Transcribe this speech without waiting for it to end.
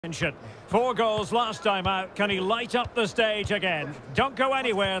Attention. 4 goals last time out. Can he light up the stage again? Don't go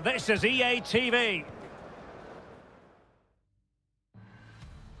anywhere. This is EA TV.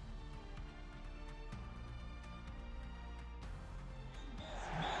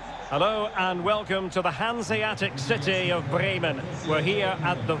 Hello and welcome to the Hanseatic city of Bremen. We're here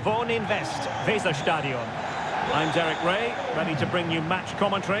at the Wohninvest Weserstadion. I'm Derek Ray, ready to bring you match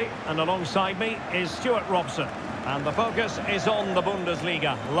commentary, and alongside me is Stuart Robson. And the focus is on the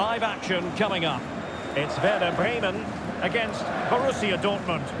Bundesliga. Live action coming up. It's Werder Bremen against Borussia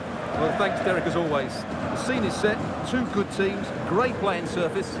Dortmund. Well, thanks, Derek, as always. The scene is set, two good teams, great playing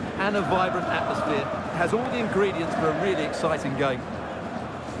surface, and a vibrant atmosphere. It has all the ingredients for a really exciting game.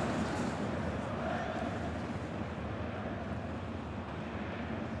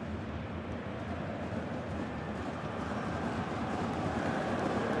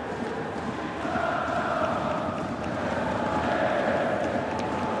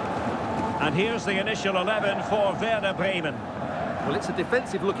 And here's the initial 11 for Werder Bremen. Well, it's a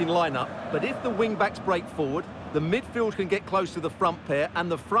defensive-looking lineup, but if the wing-backs break forward, the midfield can get close to the front pair,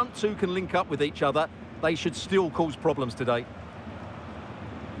 and the front two can link up with each other, they should still cause problems today.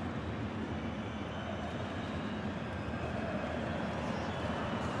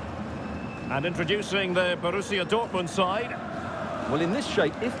 And introducing the Borussia Dortmund side. Well, in this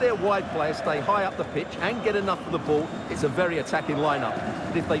shape, if their wide players stay high up the pitch and get enough of the ball, it's a very attacking lineup.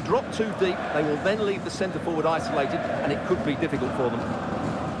 But if they drop too deep, they will then leave the centre-forward isolated, and it could be difficult for them.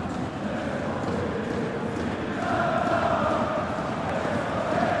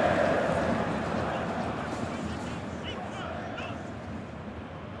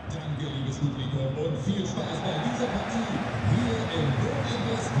 Danke, liebes Publikum, und viel Spaß bei dieser Partie hier im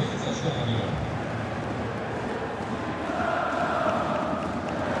Dortmund Weserstadion.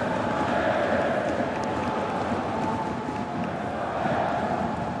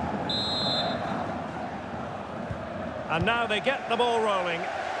 And now they get the ball rolling.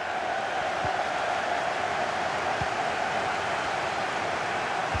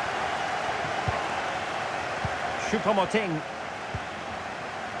 Choupo-Moting.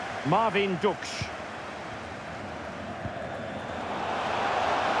 Marvin Duksch.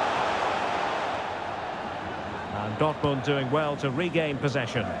 And Dortmund doing well to regain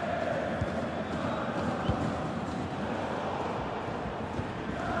possession.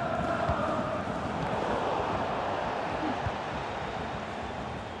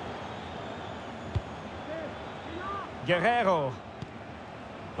 Guerrero.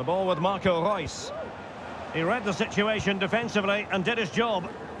 The ball with Marco Reus. He read the situation defensively and did his job.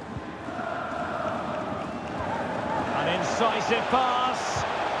 An incisive pass.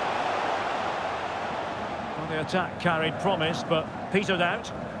 Well, the attack carried promise, but petered out.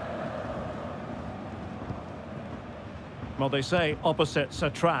 Well, they say opposites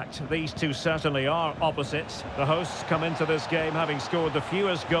attract. These two certainly are opposites. The hosts come into this game having scored the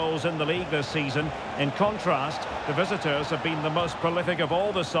fewest goals in the league this season. In contrast, the visitors have been the most prolific of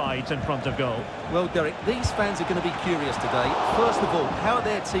all the sides in front of goal. Well, Derek, these fans are going to be curious today. First of all, how are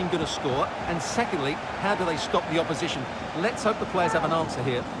their team going to score? And secondly, how do they stop the opposition? Let's hope the players have an answer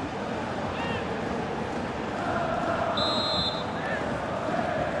here.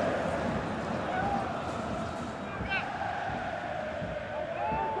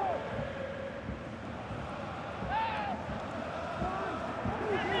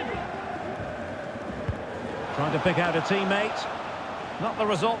 Trying to pick out a teammate. Not the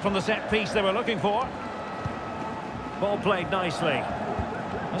result from the set piece they were looking for. Ball played nicely.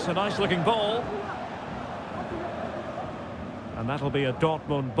 That's a nice looking ball. And that'll be a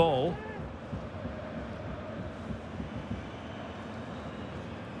Dortmund ball.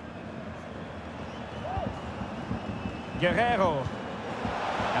 Guerrero.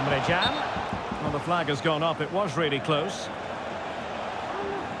 Emre Can. Well, the flag has gone up. It was really close.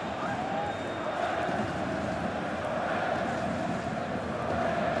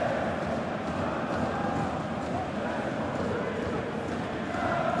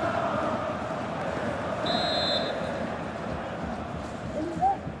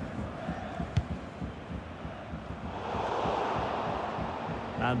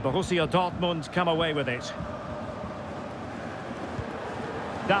 And Borussia Dortmund come away with it.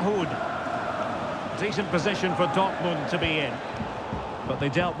 Dahoud. Decent position for Dortmund to be in. But they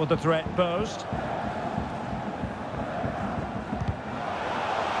dealt with the threat posed.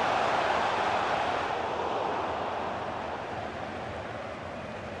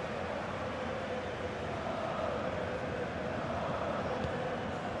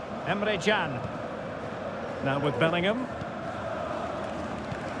 Emre Can. Now with Bellingham.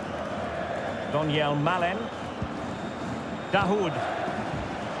 Donyell Malen. Dahoud.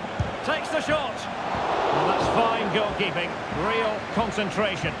 Takes the shot. Well, that's fine goalkeeping. Real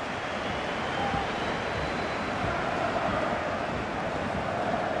concentration.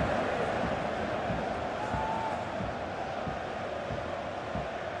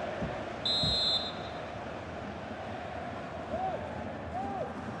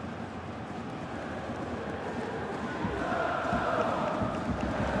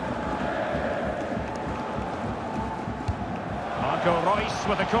 Royce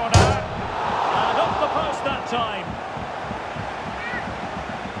with the corner, and off the post that time.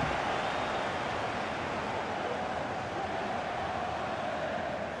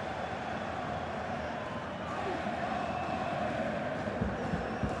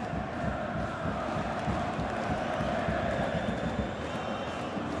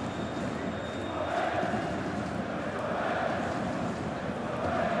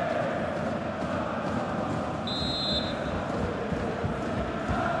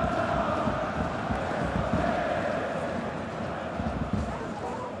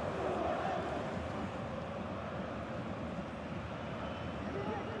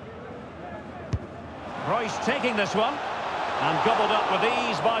 Royce taking this one, and gobbled up with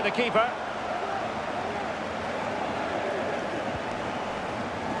ease by the keeper.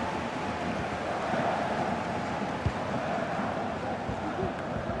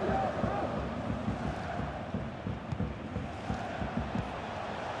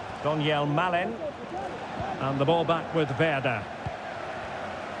 Daniel Malen, and the ball back with Werder.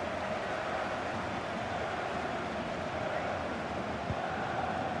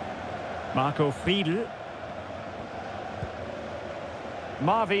 Marco Friedl.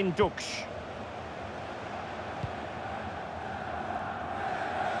 Marvin Duksch.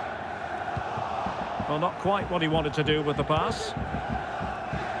 Well, not quite what he wanted to do with the pass.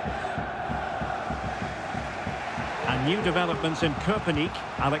 And new developments in Köpenick.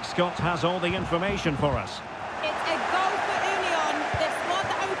 Alex Scott has all the information for us. It's a goal for Union. They've scored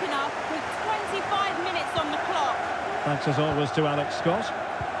the opener with 25 minutes on the clock. Thanks as always to Alex Scott.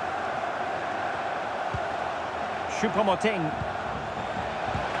 Choupo-Moting.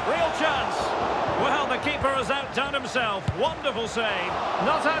 Real chance. Well, the keeper has outdone himself. Wonderful save.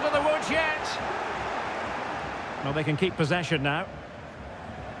 Not out of the woods yet. Well, they can keep possession now.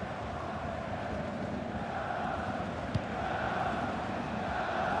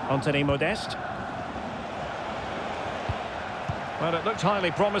 Anthony Modeste. Well, it looked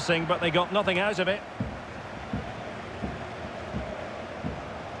highly promising, but they got nothing out of it.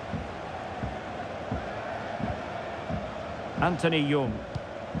 Anthony Jung.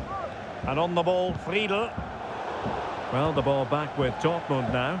 And on the ball, Friedl. Well, the ball back with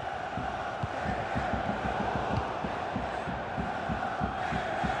Dortmund now.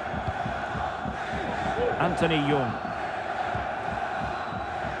 Anthony Jung.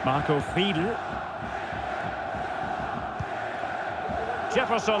 Marco Friedl.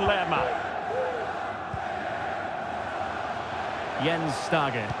 Jefferson Lerma. Jens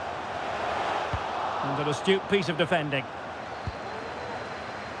Stage. And an astute piece of defending.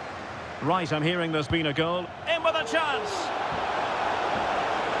 Right, I'm hearing there's been a goal. In with a chance.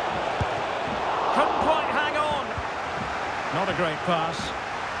 Couldn't quite hang on. Not a great pass.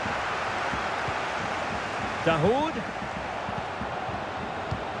 Dahoud.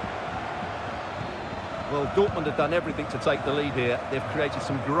 Well, Dortmund have done everything to take the lead here. They've created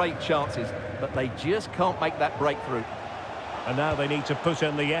some great chances, but they just can't make that breakthrough. And now they need to put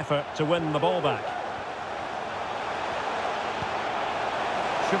in the effort to win the ball back.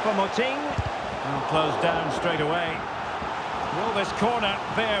 Choupo-Moting, and closed down straight away. Will this corner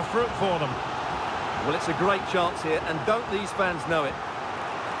bear fruit for them? Well, it's a great chance here, and don't these fans know it?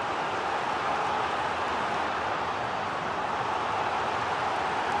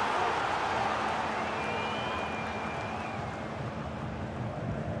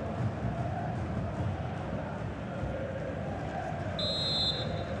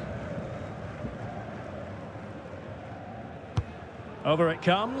 Over it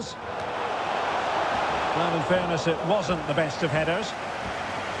comes. Well, in fairness, it wasn't the best of headers.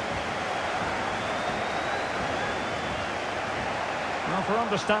 Well, for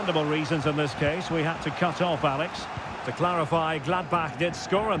understandable reasons in this case, we had to cut off Alex. To clarify, Gladbach did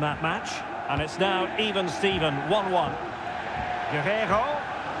score in that match, and it's now even Steven, 1-1. Guerrero.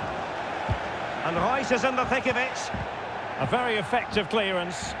 And Royce is in the thick of it. A very effective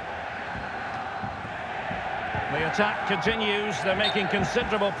clearance. The attack continues, they're making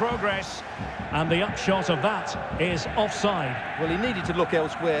considerable progress, and the upshot of that is offside. Well, he needed to look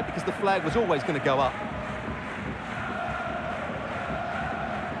elsewhere because the flag was always going to go up.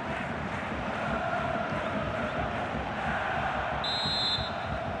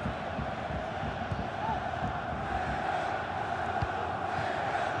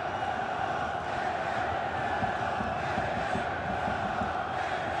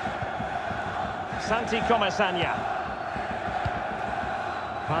 Santi Comesaña.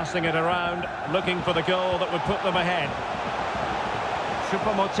 Passing it around, looking for the goal that would put them ahead.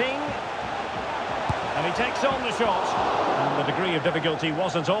 Choupo-Moting. And he takes on the shot. And the degree of difficulty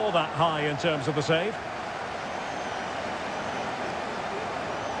wasn't all that high in terms of the save.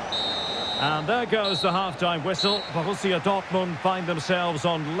 And there goes the half-time whistle. Borussia Dortmund find themselves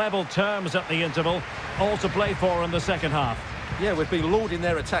on level terms at the interval. All to play for in the second half. Yeah, we've been lauding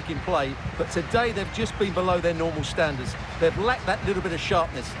their attacking play, but today they've just been below their normal standards. They've lacked that little bit of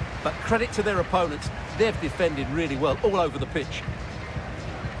sharpness, but credit to their opponents, they've defended really well all over the pitch.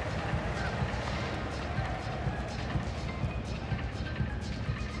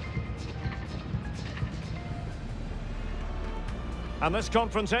 And this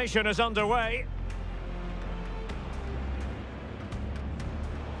confrontation is underway.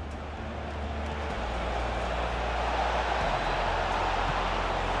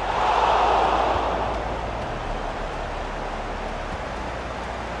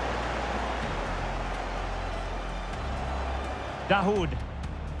 Dahoud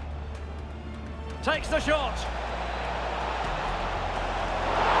takes the shot.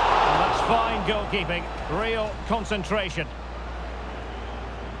 And that's fine goalkeeping, real concentration.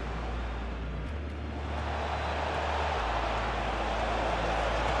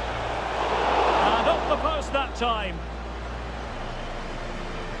 And up the post that time.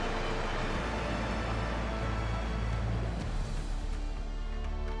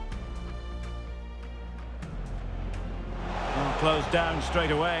 Closed down straight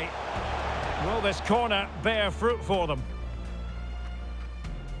away. Will this corner bear fruit for them?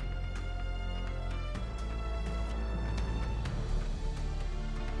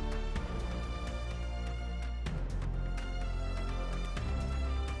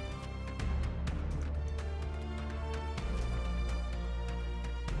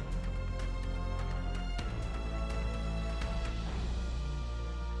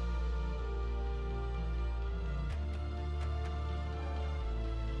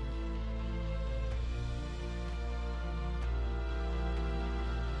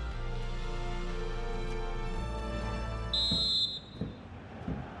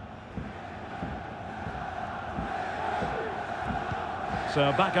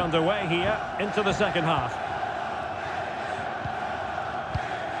 So back underway here into the second half.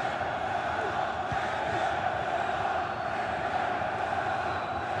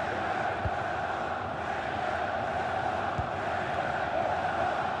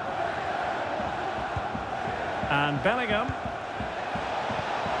 And Bellingham.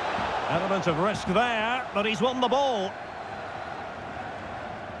 Element of risk there, but he's won the ball.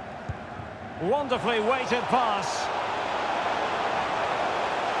 Wonderfully weighted pass.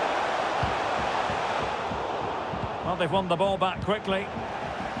 Well, they've won the ball back quickly.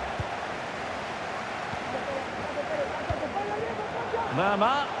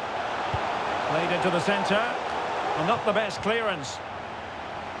 Lerma. Played into the centre. And not the best clearance.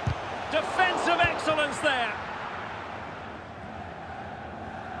 Defensive excellence there.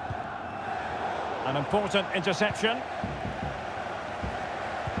 An important interception.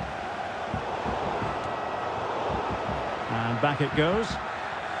 And back it goes.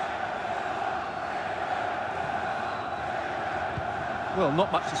 Well,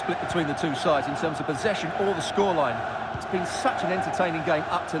 not much to split between the two sides in terms of possession or the scoreline. It's been such an entertaining game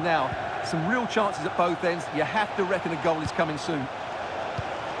up to now. Some real chances at both ends. You have to reckon a goal is coming soon.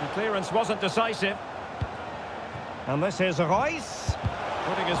 The clearance wasn't decisive. And this is Reus,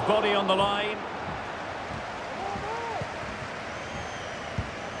 putting his body on the line.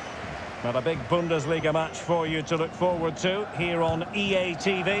 Well, a big Bundesliga match for you to look forward to here on EA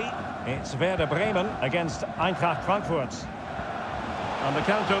TV. It's Werder Bremen against Eintracht Frankfurt. And the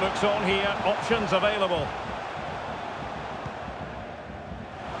counter looks on here, options available.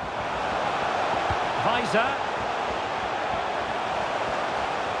 Weiser.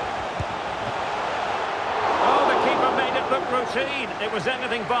 Oh, the keeper made it look routine. It was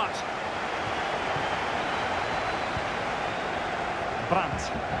anything but.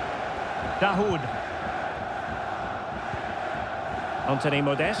 Brandt. Dahoud. Anthony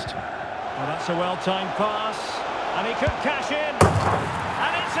Modeste. Well, that's a well-timed pass. And he could cash in.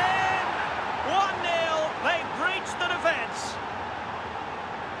 And it's in! 1-0. They've breached the defence.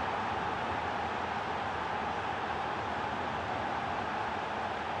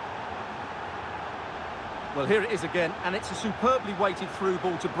 Well, here it is again, and it's a superbly weighted through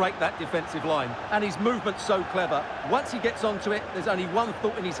ball to break that defensive line. And his movement's so clever. Once he gets onto it, there's only one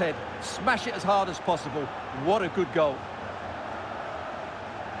thought in his head. Smash it as hard as possible. What a good goal.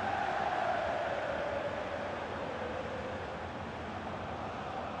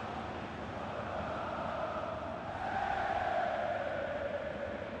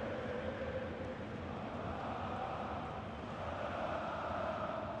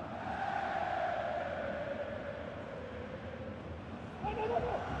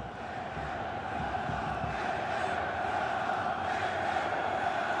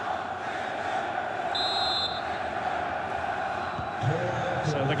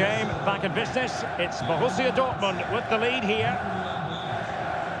 So the game back in business. It's Borussia Dortmund with the lead here.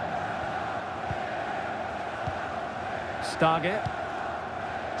 Stage.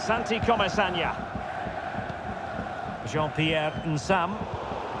 Santi Comesaña. Jean-Pierre Nsam.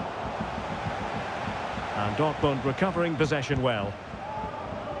 And Dortmund recovering possession well.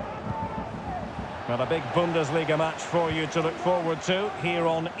 Got a big Bundesliga match for you to look forward to here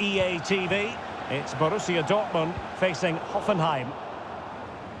on EA TV. It's Borussia Dortmund facing Hoffenheim.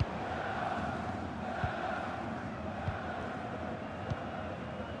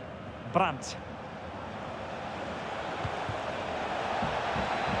 Brandt.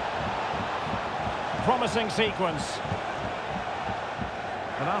 Promising sequence.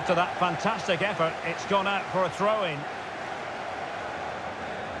 And after that fantastic effort, it's gone out for a throw-in.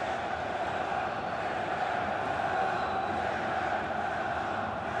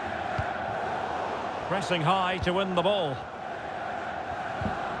 Pressing high to win the ball.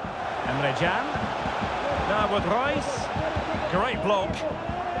 Emre Can. Now with Royce. Great block.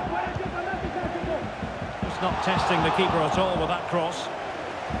 Just not testing the keeper at all with that cross.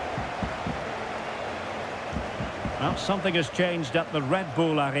 Well, something has changed at the Red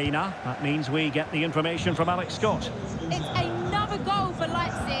Bull Arena. That means we get the information from Alex Scott. It's another goal for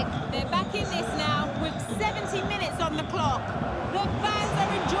Leipzig. They're back in this now with 70 minutes on the clock. The fans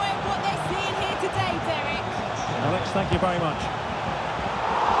are enjoying what they're seeing here today, Derek. Alex, thank you very much.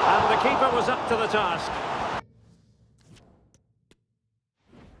 And the keeper was up to the task.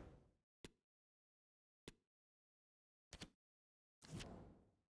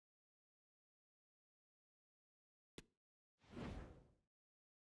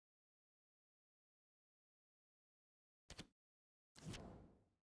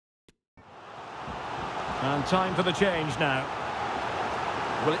 And time for the change now.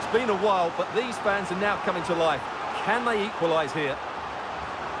 Well, it's been a while, but these fans are now coming to life. Can they equalise here?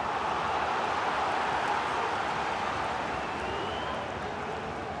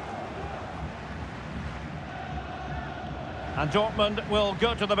 And Dortmund will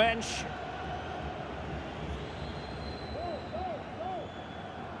go to the bench.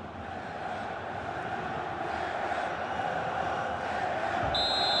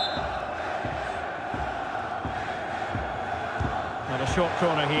 And a short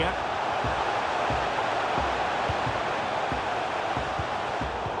corner here.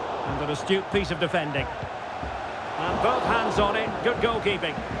 And an astute piece of defending. And both hands on it. Good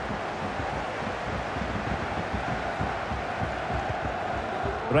goalkeeping.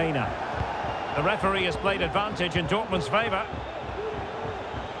 Reina. The referee has played advantage in Dortmund's favour.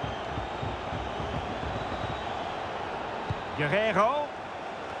 Guerreiro.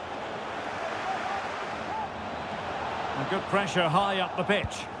 And good pressure high up the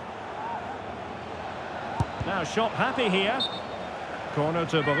pitch. Now shot happy here. Corner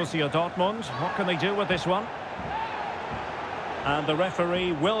to Borussia Dortmund. What can they do with this one? And the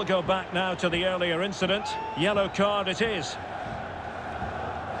referee will go back now to the earlier incident. Yellow card it is.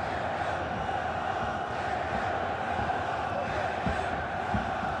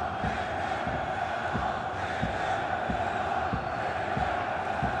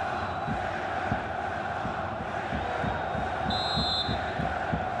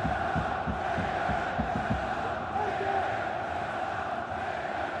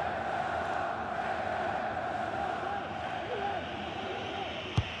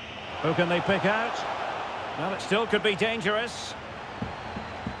 Who can they pick out? Well, it still could be dangerous.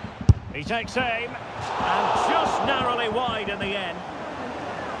 He takes aim, and just narrowly wide in the end.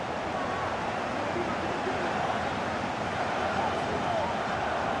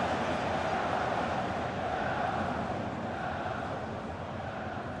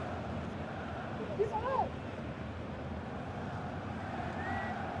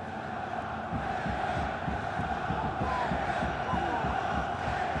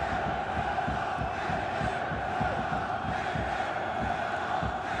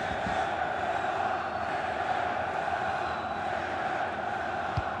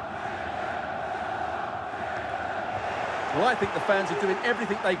 Well, I think the fans are doing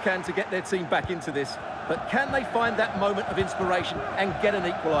everything they can to get their team back into this. But can they find that moment of inspiration and get an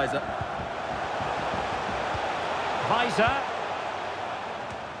equaliser? Weiser.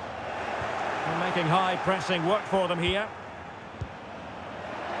 They're making high pressing work for them here.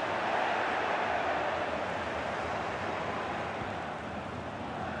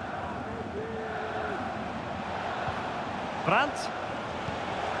 Brandt.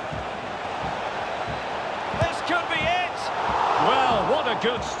 This could be it. Well, what a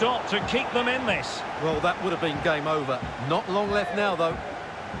good stop to keep them in this. Well, that would have been game over. Not long left now, though.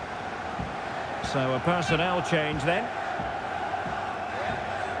 So a personnel change then.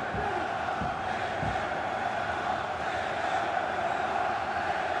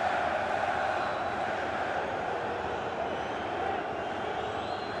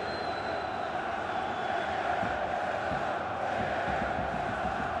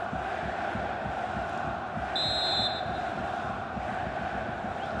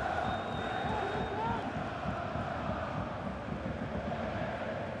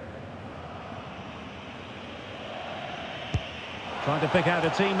 Trying to pick out a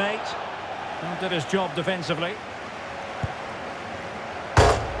teammate. And did his job defensively.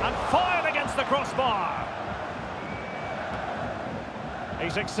 And fired against the crossbar. He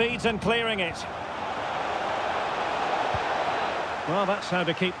succeeds in clearing it. Well, that's how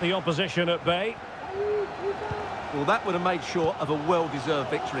to keep the opposition at bay. Well, that would have made sure of a well-deserved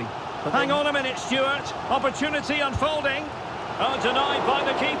victory. But Hang on a minute, Stuart. Opportunity unfolding. Oh, denied by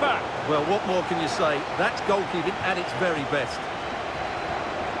the keeper. Well, what more can you say? That's goalkeeping at its very best.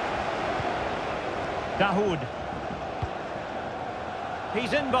 Dahoud.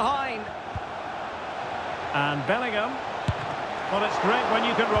 He's in behind. And Bellingham. Well, it's great when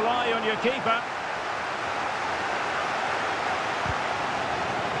you can rely on your keeper.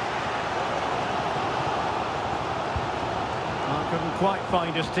 Couldn't quite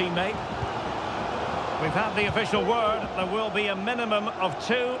find his teammate. We've had the official word. There will be a minimum of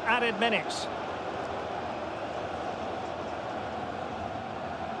 2 added minutes.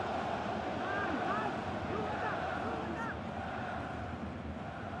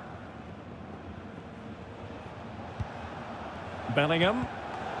 Bellingham.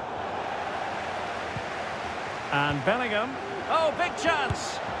 And Bellingham. Oh, big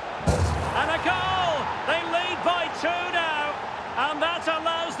chance. And a goal! They lead by 2 now. And that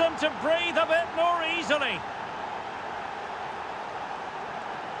allows them to breathe a bit more easily.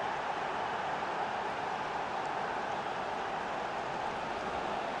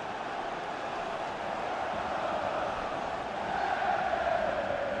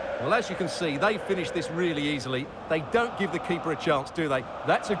 Well, as you can see, they finished this really easily. They don't give the keeper a chance, do they?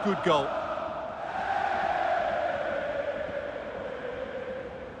 That's a good goal.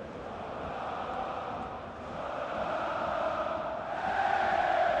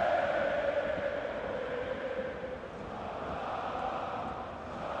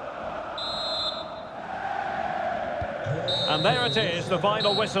 And there it is, the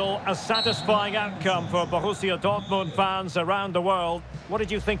final whistle, a satisfying outcome for Borussia Dortmund fans around the world. What did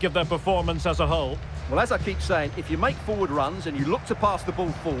you think of their performance as a whole? Well, as I keep saying, if you make forward runs and you look to pass the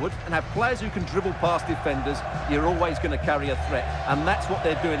ball forward and have players who can dribble past defenders, you're always going to carry a threat. And that's what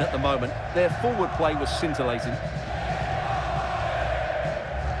they're doing at the moment. Their forward play was scintillating.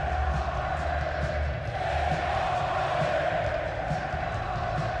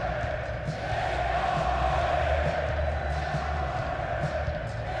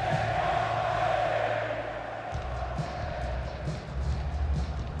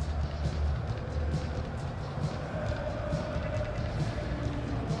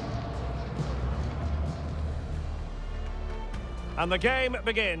 And the game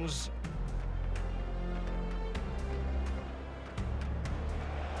begins.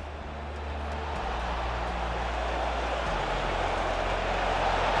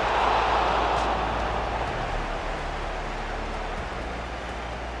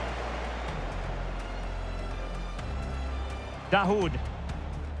 Dahoud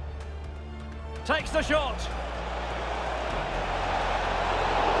takes the shot.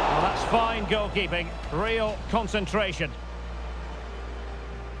 Well, that's fine goalkeeping, real concentration.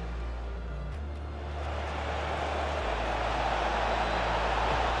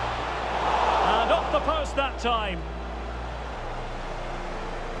 And off the post that time.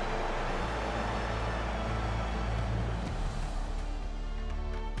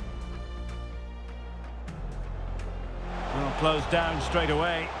 Well, closed down straight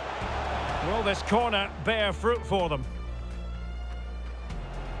away. Will this corner bear fruit for them?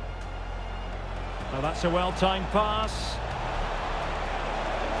 Well, that's a well-timed pass.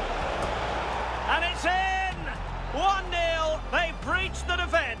 And it's in! 1-0. They breached the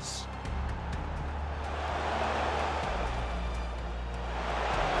defence.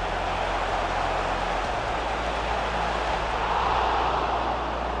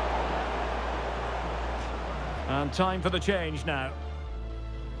 And time for the change now.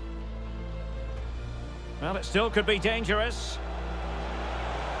 Well, it still could be dangerous.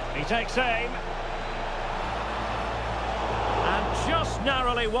 He takes aim. And just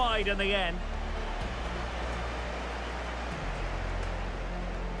narrowly wide in the end.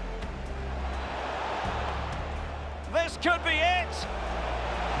 This could be it.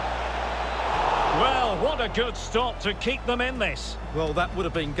 Well, what a good stop to keep them in this. Well, that would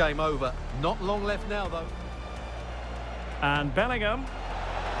have been game over. Not long left now, though. And Bellingham.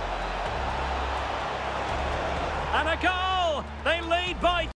 And a goal! They lead by